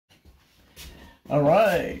All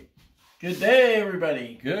right. Good day,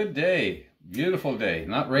 everybody. Good day. Beautiful day.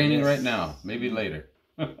 Not raining Yes. right now. Maybe later.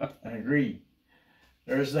 I agree.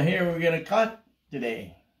 There's the hair we're going to cut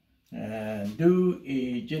today and do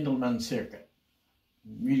a gentleman's haircut.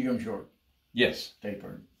 Medium short, Yes.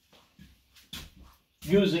 tapered.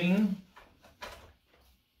 Using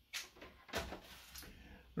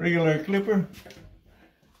regular clipper.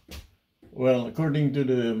 Well, according to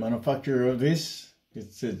the manufacturer of this,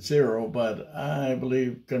 it's at 0, but I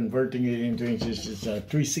believe converting it into inches is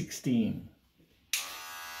 3/16.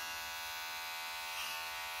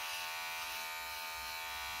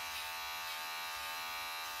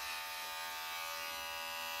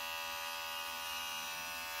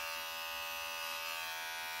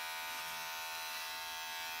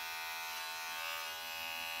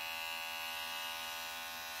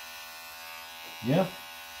 Yeah.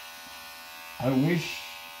 I wish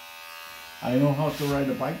I know how to ride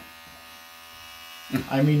a bike.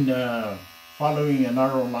 I mean, following a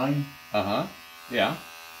narrow line Uh-huh. Yeah.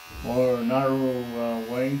 or narrow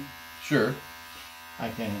way. Sure. I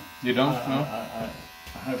can't. You don't? No?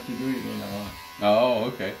 I have to do it Oh,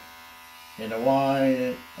 okay. in a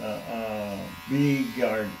wide, big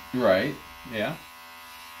yard. Right. Yeah.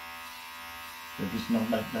 If it's not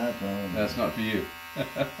like that, That's not for you.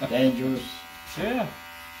 dangerous. Yeah.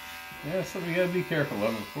 Yeah, something you gotta be careful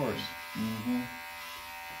of course. Mm-hmm.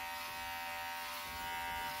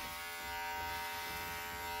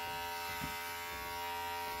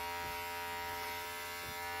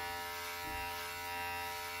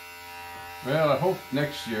 Well, I hope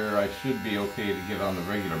next year I should be okay to get on the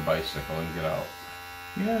regular bicycle and get out.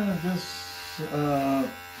 Yeah, just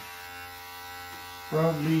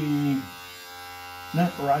probably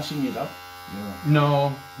not rushing it up.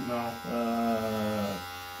 No, no.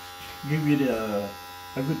 Give it a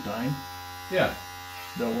good time. Yeah.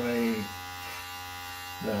 The way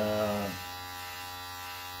the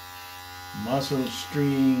muscle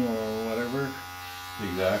string or whatever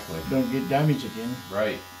Exactly. don't get damaged again.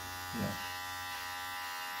 Right. Yeah.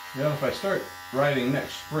 Yeah, if I start riding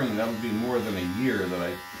next spring, that'll be more than a year that I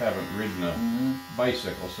haven't ridden a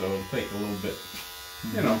bicycle, so it'll take a little bit,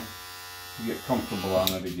 you know, to get comfortable on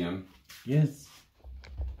it again. Yes.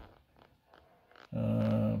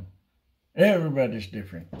 Everybody's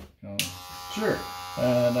different. You know. Sure.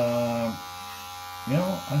 And, you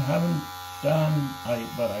know, I haven't done,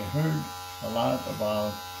 but I heard a lot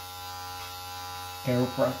about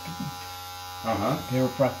chiropractic. Uh-huh.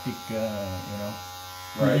 Chiropractic, you know,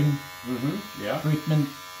 Right. healing Mm-hmm. Yeah. treatment.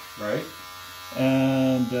 Right.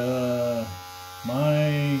 And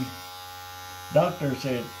my doctor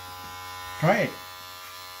said, try it.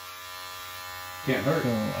 Can't hurt. So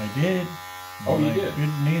I did. Oh, you My did?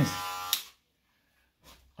 Goodness.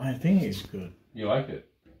 I think it's good. You like it?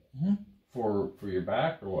 Mhm. For your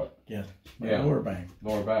back or what? Yeah, my Yeah. lower back.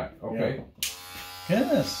 Lower back. Okay.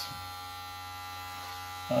 Goodness.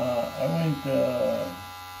 I went,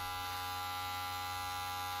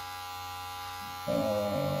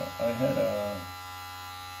 I had a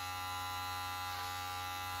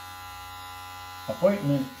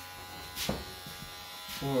appointment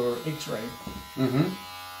for x-ray. Mm-hmm.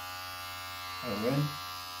 I went,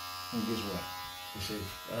 and guess what? He said,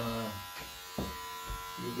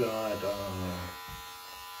 you got,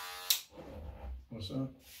 what's that?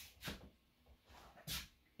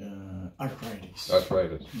 Arthritis.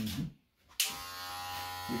 Arthritis.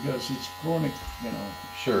 Because it's chronic, you know,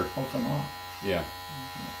 Sure. off and on Yeah.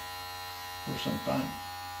 for some time.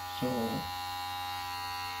 So,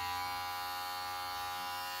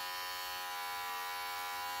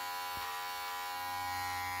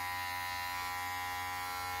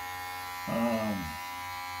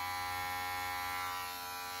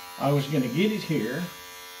 I was going to get it here,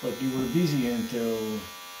 but you were busy until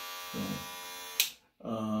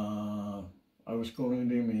I was calling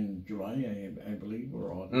them in July, I believe,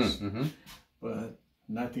 or August. Mm-hmm. But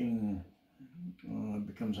nothing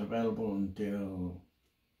becomes available until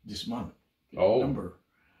this month, November.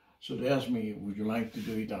 So they asked me, would you like to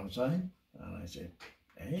do it outside? And I said,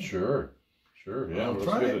 hey. Sure. Sure. Yeah. I'll Let's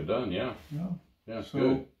try get it. it done. Yeah. No. Yeah. So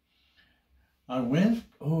Good. I went,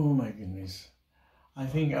 oh my goodness. I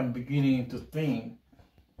think I'm beginning to think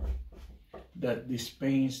that these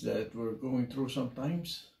pains that we're going through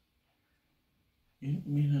sometimes, it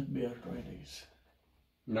may not be arthritis.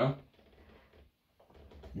 No.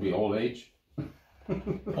 Be old age.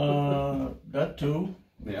 That too,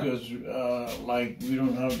 Yeah. because like we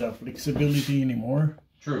don't have that flexibility anymore.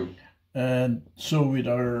 True. And so with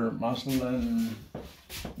our muscle and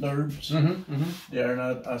nerves, they are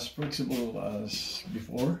not as flexible as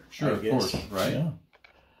before. Sure, I of guess. course, right. Yeah.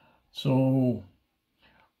 So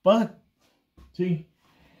But see,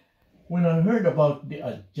 when I heard about the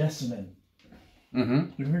adjustment,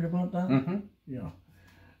 you heard about that? Yeah,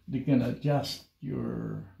 they can adjust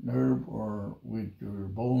your nerve or with your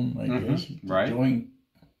bone, I guess, Right. joint,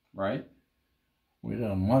 Right. with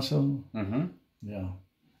a muscle. Yeah,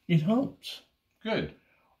 it helps. Good.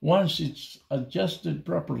 Once it's adjusted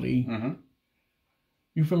properly,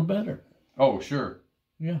 you feel better. Oh, sure.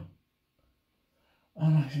 Yeah.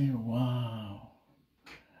 And I say, wow.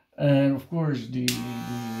 And of course, the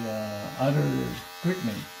other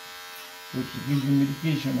treatment, which gives you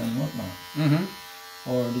medication and whatnot,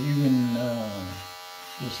 or even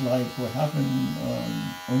just like what happened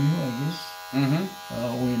on you, I guess,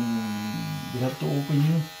 when they have to open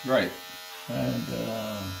you Right. and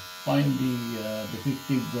find the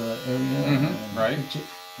defective area. And Right. fix it.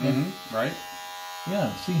 Yeah. Right.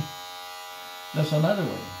 Yeah, see, that's another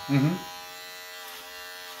way.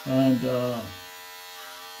 And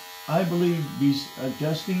I believe this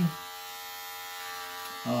adjusting,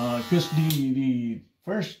 because the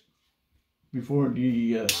first, before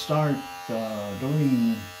the start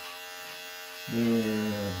doing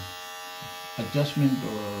their adjustment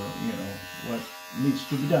or, you know, what needs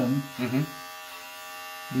to be done,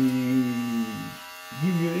 they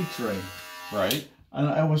give you X-ray. Right. And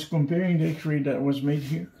I was comparing the X-ray that was made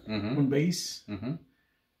here on base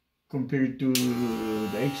compared to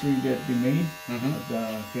the X-ray that they made at the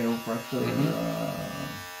chiropractor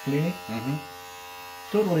clinic.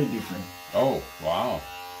 Totally different. Oh, wow.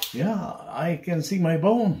 Yeah, I can see my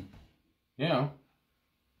bone. Yeah.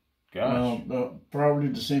 Gosh. Well, probably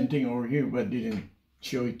the same thing over here, but didn't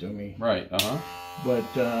show it to me. Right.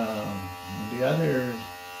 But the other,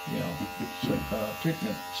 you know,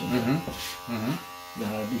 treatment center,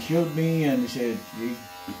 they showed me and they said,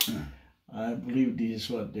 I believe this is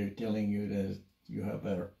what they're telling you, that you have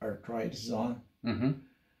arthritis on.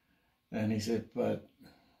 And he said, but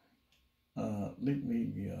let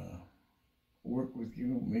me work with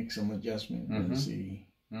you, make some adjustment and see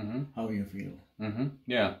how you feel.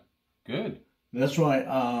 Yeah. Good. That's why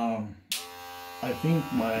I think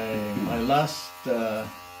my last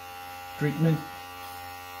treatment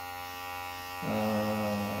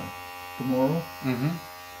tomorrow,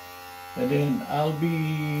 and then I'll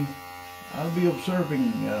be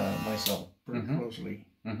observing myself pretty closely.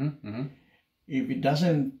 If it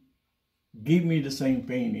doesn't give me the same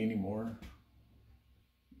pain anymore,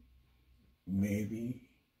 maybe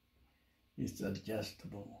it's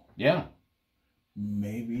adjustable. Yeah.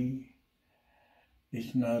 Maybe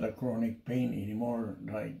it's not a chronic pain anymore,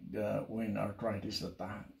 like when arthritis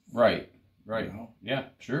attacks. Right. Right. You know? Yeah.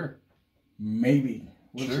 Sure. Maybe.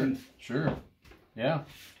 We'll see. Sure. Yeah.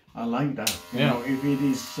 I like that. You Yeah. know, if it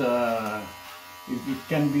is, if it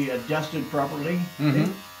can be adjusted properly,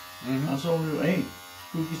 then I told you, hey,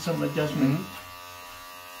 go get some adjustment.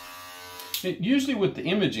 Usually with the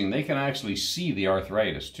imaging, they can actually see the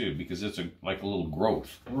arthritis too, because it's like a little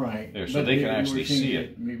growth Right. there, so they can actually see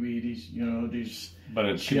it. Maybe it is, you know, this But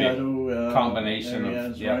it could be shadow a combination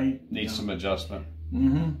areas, of, yeah, right? needs some adjustment.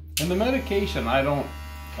 Mm-hmm. And the medication, I don't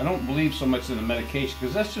believe so much in the medication,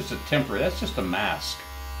 because that's just a temporary, that's just a mask.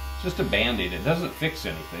 It's just a Band-Aid. It doesn't fix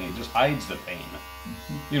anything. It just hides the pain.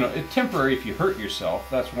 You know, it's temporary if you hurt yourself,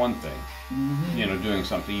 that's one thing. You know, doing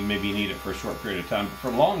something, you maybe need it for a short period of time, but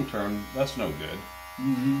for long term, that's no good.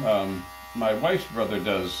 My wife's brother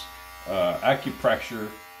does acupressure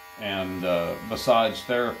and massage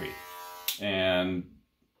therapy, and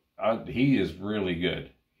he is really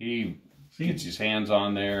good. He gets his hands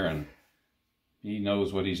on there, and he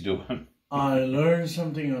knows what he's doing. I learned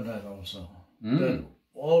something of that also, that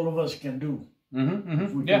all of us can do.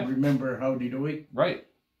 If we can remember how to do it. Right.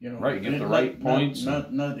 You know, right, get the right points.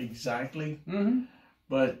 Not exactly,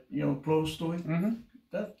 but, you know, close to it.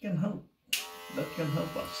 That can help. That can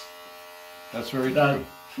help us. That's very true.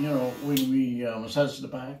 You know, when we massage the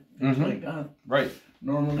back, things like that. Right.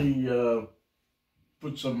 Normally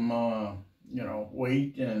put some, you know,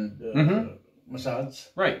 weight and massage.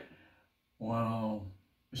 Right. Well,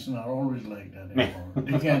 it's not always like that anymore.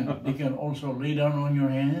 They can also lay down on your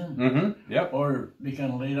hand. Yep. Or they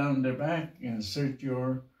can lay down on their back and insert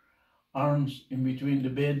your arms in between the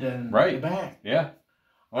bed and the back. Yeah.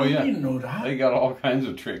 Oh, I yeah. didn't know that. They got all kinds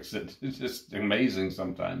of tricks. It's just amazing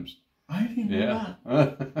sometimes. I didn't know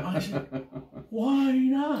that. I said, why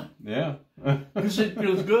not? Yeah. Because it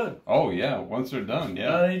feels good. Oh, yeah. Once they're done,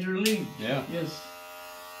 yeah. And it's relieved. Yeah. Yes.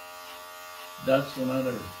 That's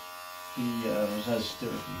another massage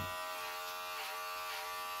therapy.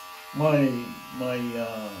 My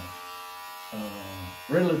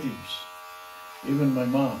relatives, even my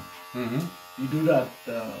mom, you do that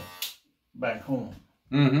back home.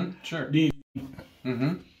 Sure. They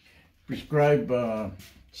Mm-hmm. prescribe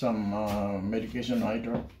some medication, eye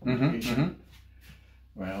drop medication.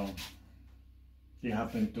 Well, they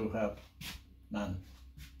happen to have none.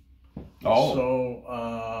 Oh.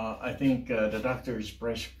 So I think the doctor is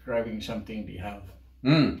prescribing something they have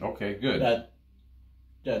Okay, good. that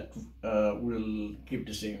will give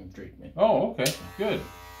the same treatment. Oh, okay, good.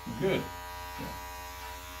 Good.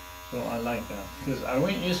 So I like that because I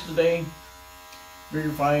went yesterday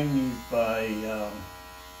verifying if I,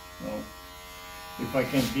 if I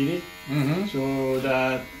can get it, so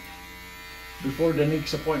that before the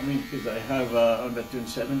next appointment, because I have on the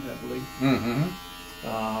 27th, I believe,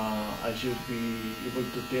 I should be able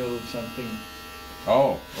to tell something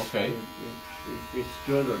Oh, okay. if it's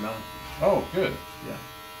good or not. Oh, good. Yeah.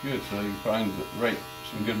 Good. So you find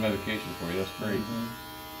some good medication for you. That's great.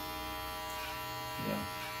 Yeah.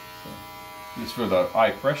 It's for the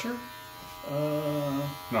eye pressure?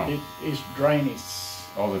 No. It is dryness.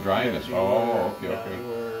 Oh, the dryness. They Oh, were- okay, yeah, okay. they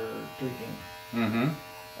were treating.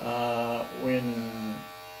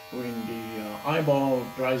 When the eyeball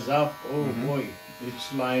dries up, oh boy,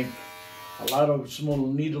 it's like a lot of small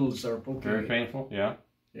needles are poking. Very it. painful. Yeah.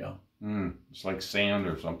 Yeah. It's like sand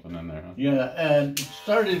or something in there, huh? Yeah, and it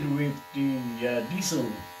started with the diesel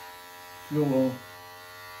fuel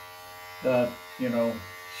that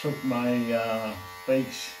soaked my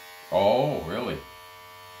face. Oh, really?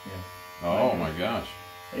 Yeah. Oh my gosh.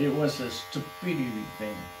 It was a stupidity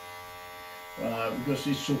thing because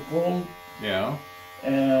it's so cold. Yeah.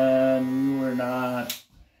 And we were not,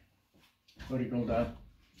 what do you call that?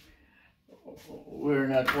 We're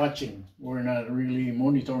not watching. We're not really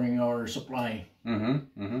monitoring our supply.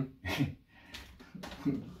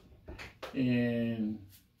 And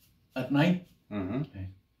at night,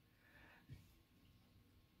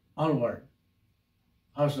 Alward,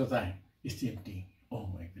 how's the time? It's empty. Oh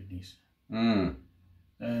my goodness. And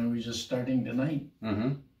we're just starting the night.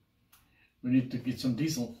 We need to get some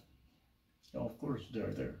diesel. So of course,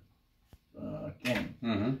 they're there.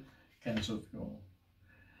 Cans of fuel.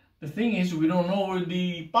 The thing is, we don't know where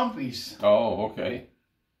the pump is. Oh, okay.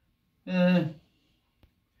 Hey,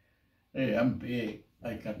 I'm big.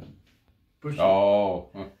 I can push it. Oh.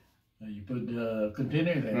 You put the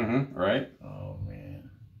container there. Right. Oh man.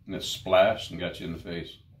 And it splashed and got you in the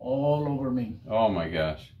face. All over me. Oh my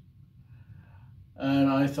gosh. And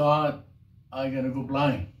I thought I'm gonna go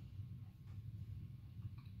blind.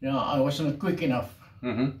 Yeah, I wasn't quick enough.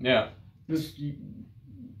 Yeah. Because you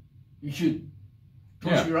should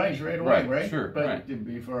close your eyes right away, right? Sure. But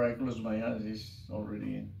before I close my eyes, it's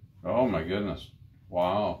already in. Oh my goodness.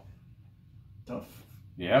 Wow. Tough.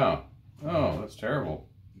 Yeah. Oh, that's terrible.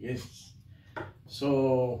 Yes.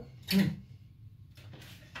 So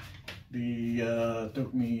they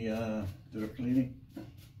took me to the clinic,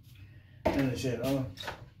 and I said, "Oh,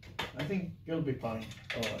 I think you'll be fine."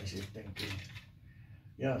 Oh, I said, "Thank you."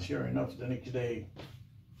 Yeah, sure enough, the next day,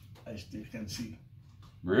 I still can see.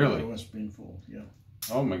 Really? It was painful. Yeah.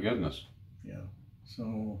 Oh my goodness. Yeah.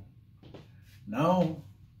 So now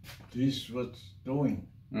this is what's doing.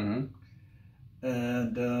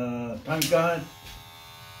 And thank God,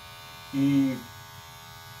 if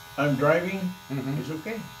I'm driving, it's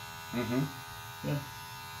okay. Yeah,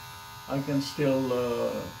 I can still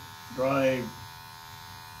drive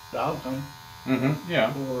the outcome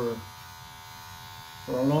Yeah. for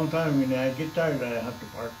a long time. When I get tired, I have to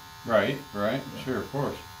park. Right. Yeah. Sure, of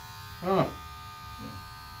course. Oh.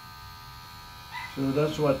 So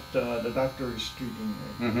that's what the doctor is treating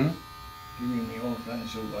me. Giving me all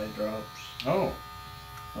kinds of eye drops. Oh.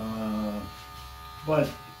 But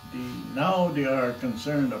now they are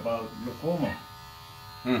concerned about glaucoma.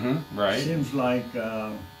 Right. Seems like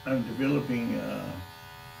I'm developing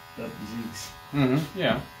that disease,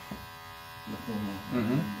 Yeah. glaucoma.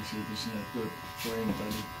 And they say this is not good for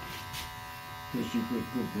anybody because you could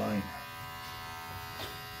go blind.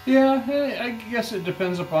 Yeah, I guess it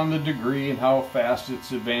depends upon the degree and how fast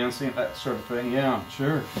it's advancing, that sort of thing. Yeah,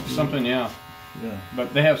 sure. Something, yeah. Yeah.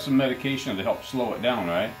 But they have some medication to help slow it down,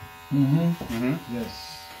 right?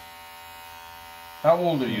 Yes. How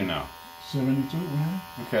old are you now? 72.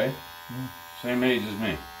 Okay. Yeah. Same age as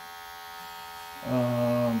me.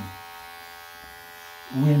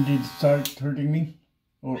 When did it start hurting me?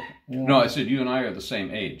 Or No, I said you and I are the same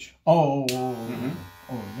age. Oh.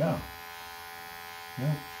 Oh yeah.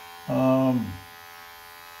 Yeah.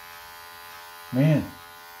 Man,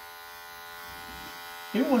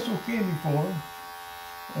 it was okay before,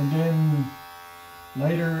 and then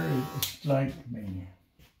later it's like, man,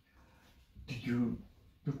 did you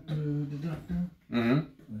talk to the doctor?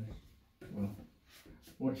 Well,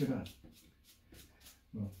 what you got?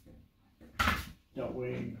 Well, that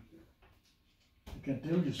way I can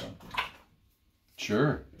tell you something.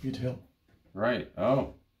 Sure. It help. Right.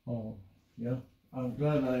 Oh. Oh, yeah. I'm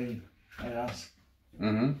glad I asked.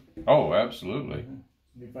 Mm-hmm. Oh, absolutely.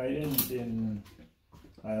 If I didn't, then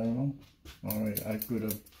I don't know. I could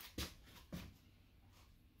have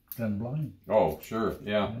gone blind. Oh, sure.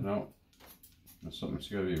 Yeah. No. That's something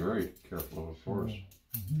you got to be very careful of course.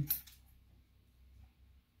 Mm-hmm.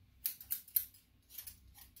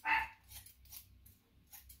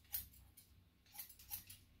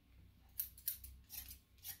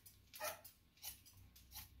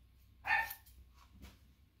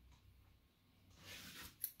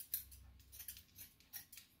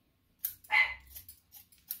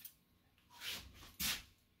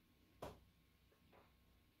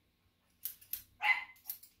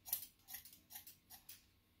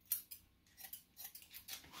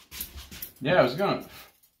 Yeah, I was gonna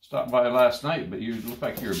stop by last night, but you look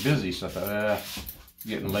like you were busy, so I thought,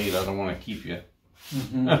 getting late, I don't want to keep you.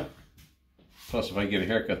 Mm-hmm. Plus, if I get a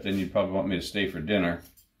haircut, then you'd probably want me to stay for dinner.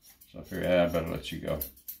 So I figured, I better let you go.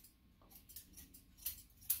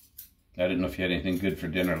 I didn't know if you had anything good for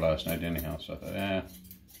dinner last night anyhow, so I thought,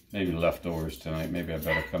 maybe leftovers tonight. Maybe I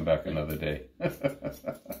better come back another day.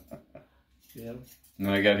 Yeah. And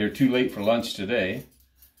then I got here too late for lunch today.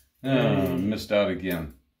 Oh, missed out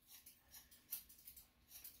again.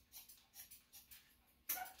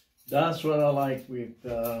 That's what I like with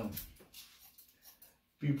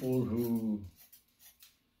people who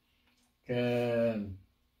can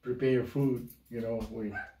prepare food, you know,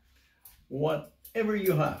 with whatever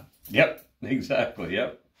you have. Yep, exactly,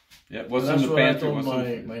 yep. What's That's in the what I pantry? told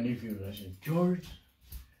my nephew. I said, George,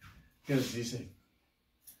 because he said,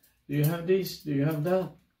 do you have this? Do you have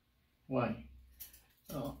that? Why?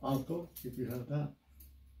 I'll cook if you have that.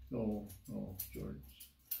 No, George.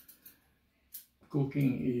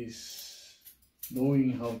 Cooking is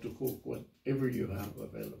knowing how to cook whatever you have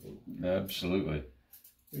available. Absolutely.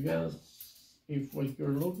 Because if what you're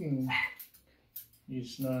looking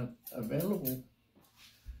is not available,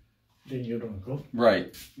 then you don't cook.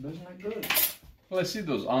 Right. That's not good. Well, I see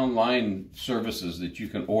those online services that you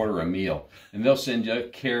can order a meal, and they'll send you a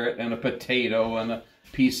carrot and a potato and a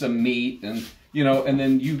piece of meat, and you know, and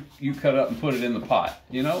then you cut up and put it in the pot.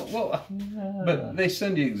 You know, well, but they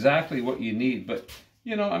send you exactly what you need. But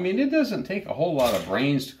you know, I mean, it doesn't take a whole lot of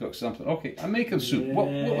brains to cook something. Okay, I'm making soup.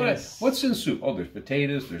 Yes. What's in soup? Oh, there's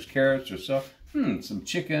potatoes, there's carrots, there's stuff. Some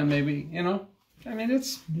chicken maybe. You know, I mean,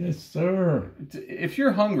 it's yes, sir. if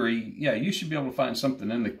you're hungry, yeah, you should be able to find something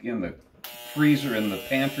in the freezer, in the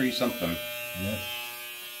pantry, something. Yes.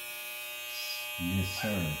 Yes,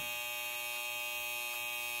 sir.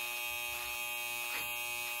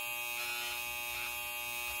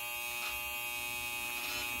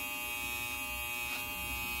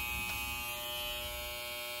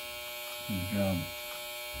 Good job.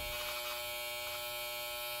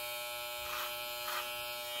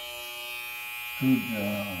 Good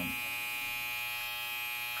job.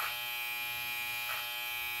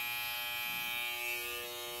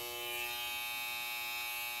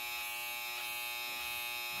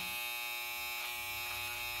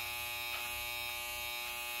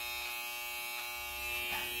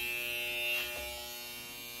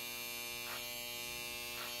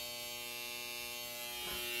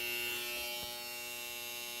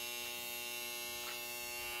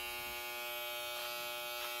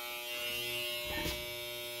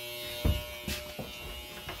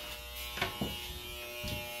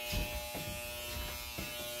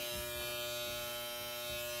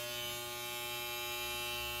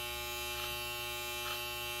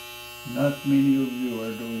 Not many of you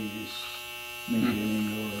are doing this, maintaining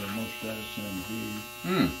your mustache and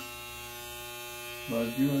beard,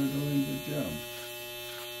 but you are doing the job.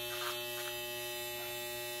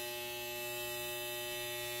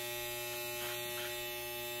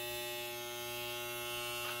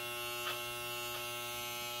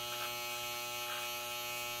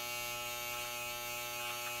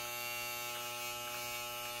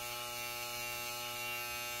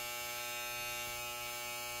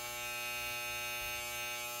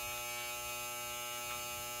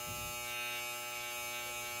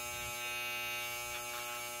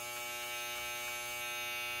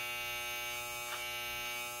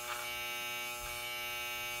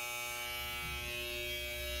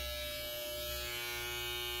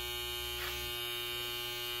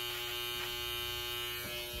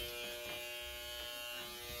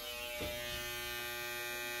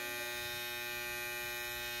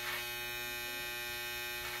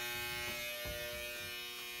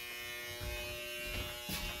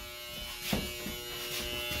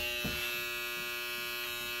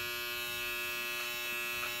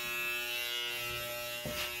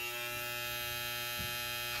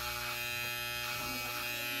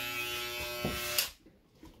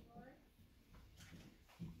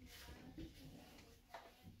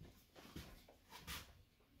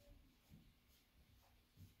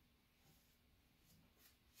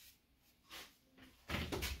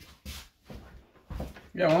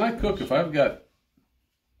 Yeah, when I cook, if I've got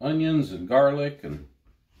onions and garlic and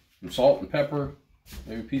some salt and pepper,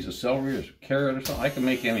 maybe a piece of celery or carrot or something, I can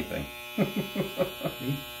make anything.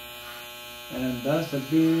 And that's a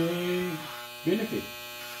big benefit.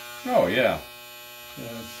 Oh, yeah.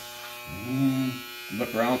 Yes.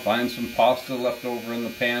 Look around, find some pasta left over in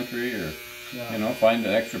the pantry, or, Yeah. you know, find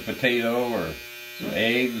an extra potato or some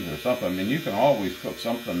eggs or something. I mean, you can always cook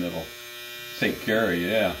something that'll take care of you,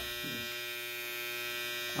 yeah.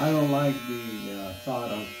 I don't like the thought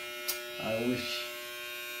of, I wish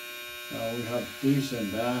we have this and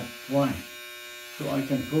that. Why? So I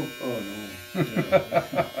can cook. Oh no.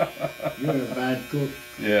 You're a bad cook.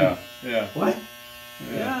 Yeah, yeah. What?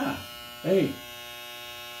 Yeah. Yeah. Hey,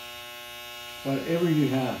 whatever you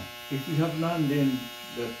have, if you have none, then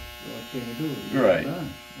what can you do? You Right. have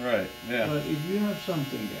none. Right, yeah. But if you have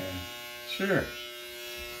something there, Sure.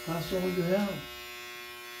 that's all you have.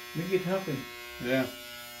 Make it happen. Yeah.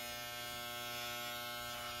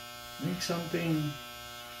 Make something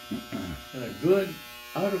good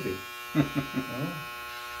out of it. You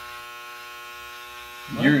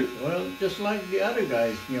know? You're Well, just like the other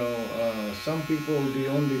guys, you know, some people they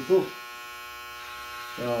only cook.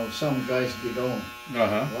 Some guys they don't.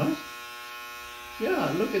 uh-huh. What?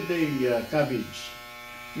 Yeah, look at the cabbage.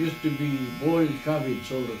 Used to be boiled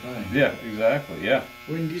cabbage all the time. Yeah, exactly. Yeah.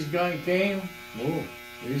 When this guy came, oh,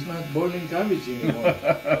 he's not boiling cabbage anymore.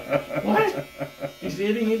 What? He's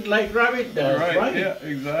eating it like rabbit does, Right. right? Yeah,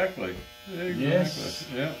 exactly. Exactly. Yes.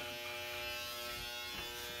 Yeah.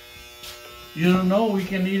 You don't know we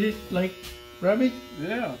can eat it like rabbit?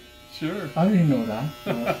 Yeah. Sure. I didn't know that.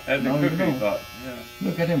 Had the Now you cooking know. thought. Yeah.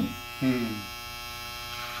 Look at him. Hmm.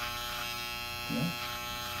 Yeah.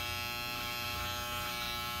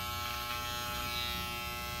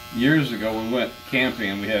 Years ago, we went camping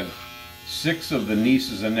and we had 6 of the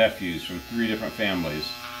nieces and nephews from 3 different families.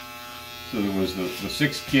 So there was the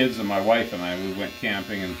 6 kids and my wife and I. We went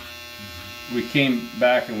camping and we came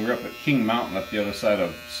back and we were up at King Mountain up the other side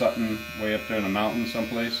of Sutton, way up there in the mountain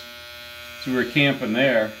someplace. So we were camping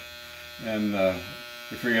there and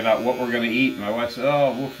we figured out what we're going to eat. And my wife said,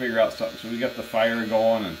 oh, we'll figure out something. So we got the fire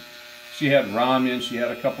going and she had ramen, she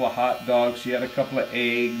had a couple of hot dogs, she had a couple of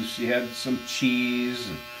eggs, she had some cheese.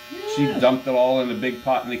 And she dumped it all in a big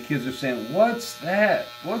pot, and the kids are saying, what's that?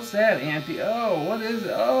 What's that, Auntie? Oh, what is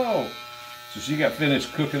it? Oh. So she got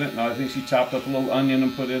finished cooking it, and I think she chopped up a little onion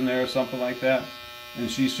and put in there or something like that.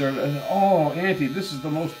 And she served it. And, oh, Auntie, this is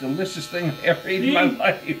the most delicious thing I've ever eaten in my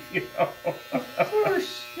life, you know. Of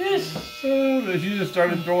course, yes. So she just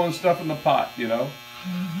started throwing stuff in the pot, you know.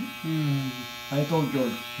 I told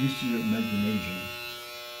George, use your imagination.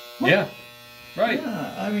 Yeah, right.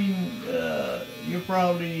 Yeah, I mean, you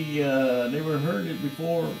probably never heard it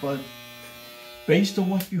before, but based on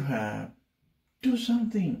what you have, do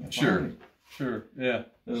something about Sure, it. sure, yeah.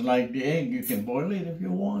 It's like the egg, you can boil it if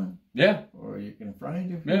you want, Yeah, or you can fry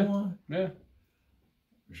it if Yeah. you want. yeah,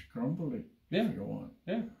 Just crumble it yeah, if you want.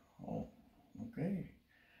 yeah. Oh, okay.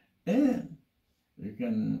 And you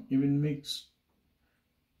can even mix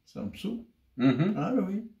some soup Mm-hmm. out of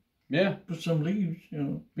it. Yeah, Put some leaves, you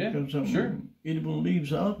know. Yeah, Put some sure. edible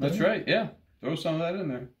leaves out there. that's right, yeah. Throw some of that in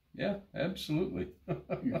there. Yeah, absolutely.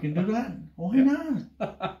 You can do that. Why Yeah. not?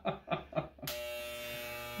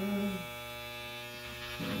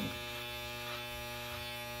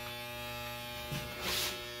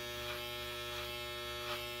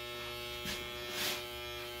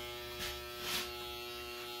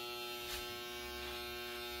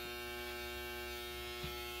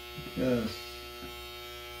 Yes.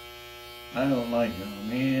 I don't like it. Oh,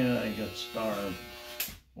 man, I got starved.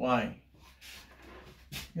 Why?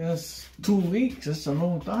 Yes, 2 weeks. That's a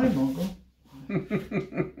long time, Uncle.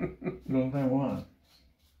 Long time what?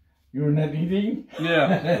 You're not eating?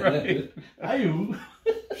 Yeah, right. Are you?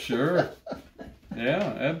 Sure. Yeah,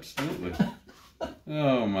 absolutely.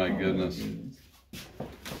 Oh my goodness.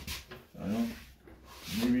 I don't.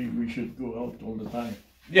 Maybe we should go out all the time.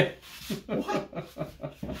 Yeah.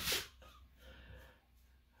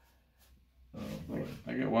 Oh boy.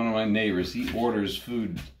 I got one of my neighbors, he orders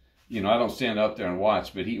food. You know, I don't stand out there and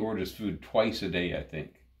watch, but he orders food twice a day, I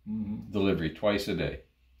think. Mm-hmm. Delivery twice a day.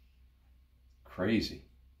 Crazy.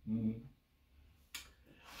 Mm-hmm.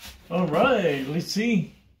 All right, let's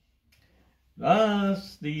see.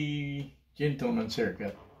 That's the gentleman's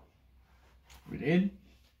haircut. We did.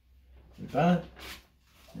 With that.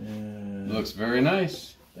 Looks very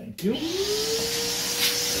nice. Thank you. Here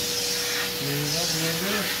you go, here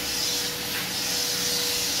you go.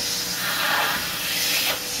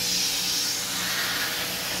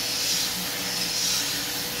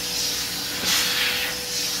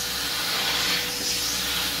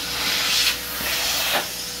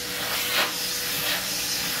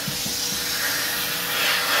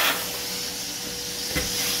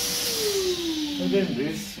 And then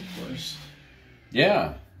this, of course.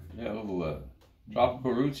 Yeah. Yeah, little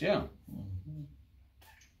tropical roots, yeah.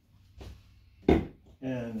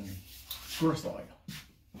 And growth oil.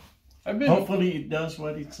 Hopefully it does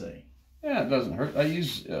what it say. Yeah, it doesn't hurt. I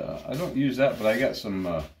don't use that, but I got some,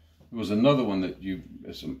 there was another one that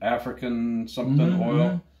some African something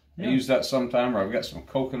oil. Yeah. I use that sometime, or I've got some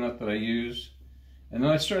coconut that I use. And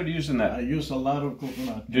then I started using that. I use a lot of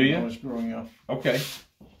coconut when I was growing up. Okay.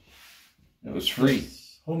 It was free.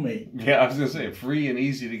 Homemade. Yeah, I was going to say, free and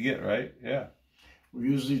easy to get, right? Yeah. We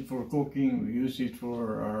use it for cooking. We use it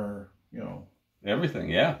for our, everything,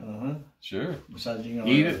 yeah. Sure. Massaging our...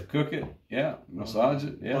 Eat it, cook it, yeah. Massage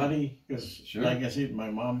it, yeah. Body, because like I said, my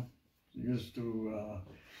mom used to,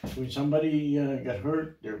 when somebody got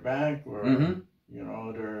hurt, their back or,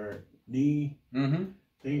 their knee,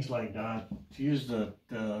 things like that, she used that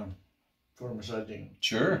for massaging.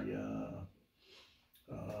 Sure.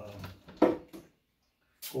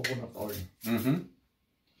 Coconut oil.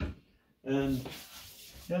 And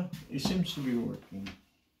yeah, it seems to be working.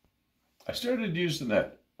 I started using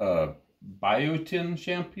that Biotin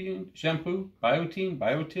shampoo.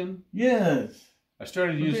 Biotin. Yes. I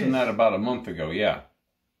started using that about a month ago. Yeah.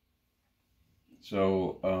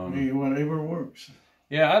 So. Whatever works.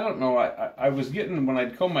 Yeah, I don't know. I was getting, when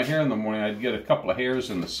I'd comb my hair in the morning, I'd get a couple of hairs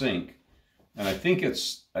in the sink, and I think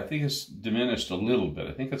it's diminished a little bit.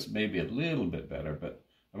 I think it's maybe a little bit better, but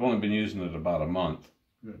I've only been using it about a month.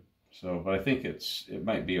 Good. So, but I think it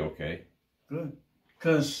might be okay. Good.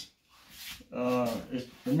 Because,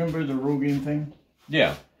 remember the Rogaine thing?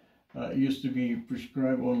 Yeah. It used to be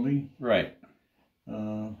prescribed only. Right.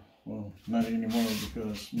 Well, not anymore,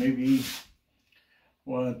 because maybe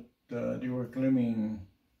what they were claiming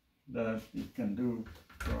that it can do,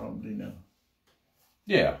 probably not.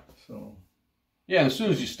 Yeah. So. Yeah, and as soon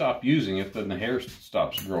as you stop using it, then the hair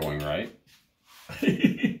stops growing, right?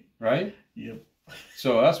 Right? Yep.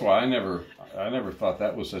 So that's why I never thought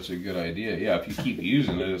that was such a good idea. Yeah, if you keep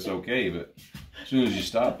using it, it's okay, but as soon as you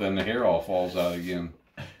stop, then the hair all falls out again.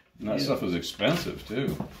 And that stuff is expensive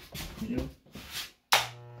too. Yep.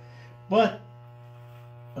 But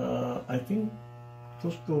I think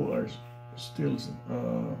Costco are still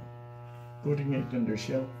putting it in their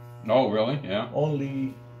shelf. Oh, really? Yeah.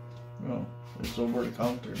 Only, it's over the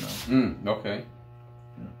counter now. Okay.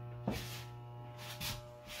 Yeah.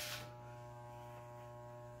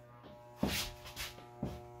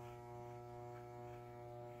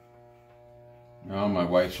 No, my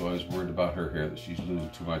wife's always worried about her hair, that she's losing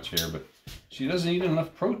too much hair, but she doesn't eat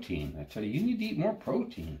enough protein. I tell you, you need to eat more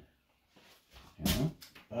protein.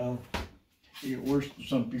 It works to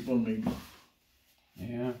some people maybe.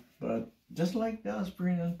 Yeah. But just like the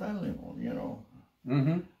aspirin and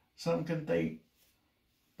Tylenol, some can take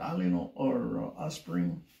Tylenol or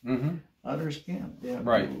aspirin. Others can't. They have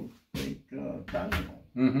to take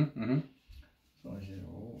Tylenol. So I said,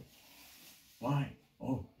 oh, why?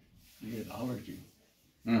 Oh, you get allergy.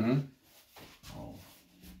 Oh,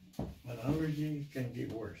 but allergy can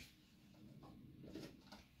get worse.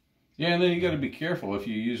 Yeah, and then you got to be careful if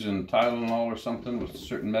you're using Tylenol or something with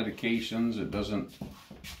certain medications. It doesn't,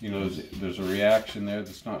 there's a reaction there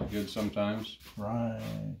that's not good sometimes. Right.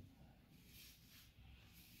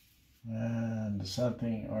 And the sad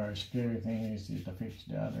thing or scary thing is it affects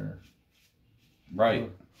the other. Right.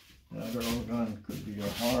 The other organ could be your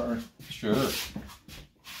heart. Sure.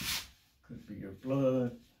 Could be your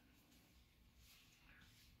blood.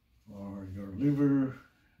 Or your liver.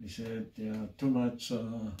 They said too much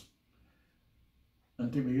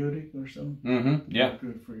antibiotic or something. Yeah. Not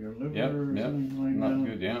good for your liver. Yep. Or something like Not that.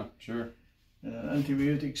 good. Yeah. Sure.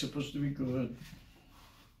 Antibiotics supposed to be good.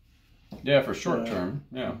 Yeah, for short term.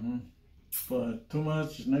 Yeah. But too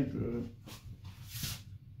much is not good.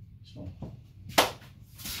 So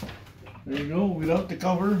there you go. Without the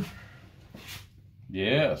cover.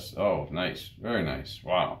 Yes. Oh, nice. Very nice.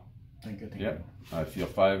 Wow. Thank you. Yep. I feel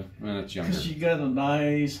 5 minutes younger. Because you got a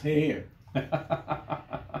nice hair.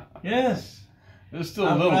 Yes. There's still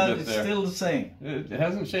a little bit it's there. It's still the same. It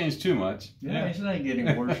hasn't changed too much. Yeah, it's not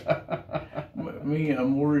getting worse. Me,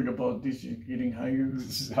 I'm worried about this getting higher.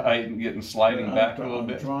 Sliding back a little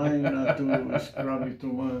bit. I'm trying not to scrub it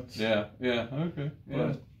too much. Yeah, okay.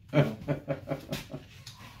 Yeah. But,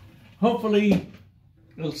 hopefully,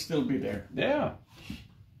 it'll still be there. Yeah.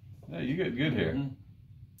 Yeah, you got good hair.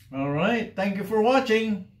 All right. Thank you for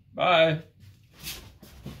watching. Bye.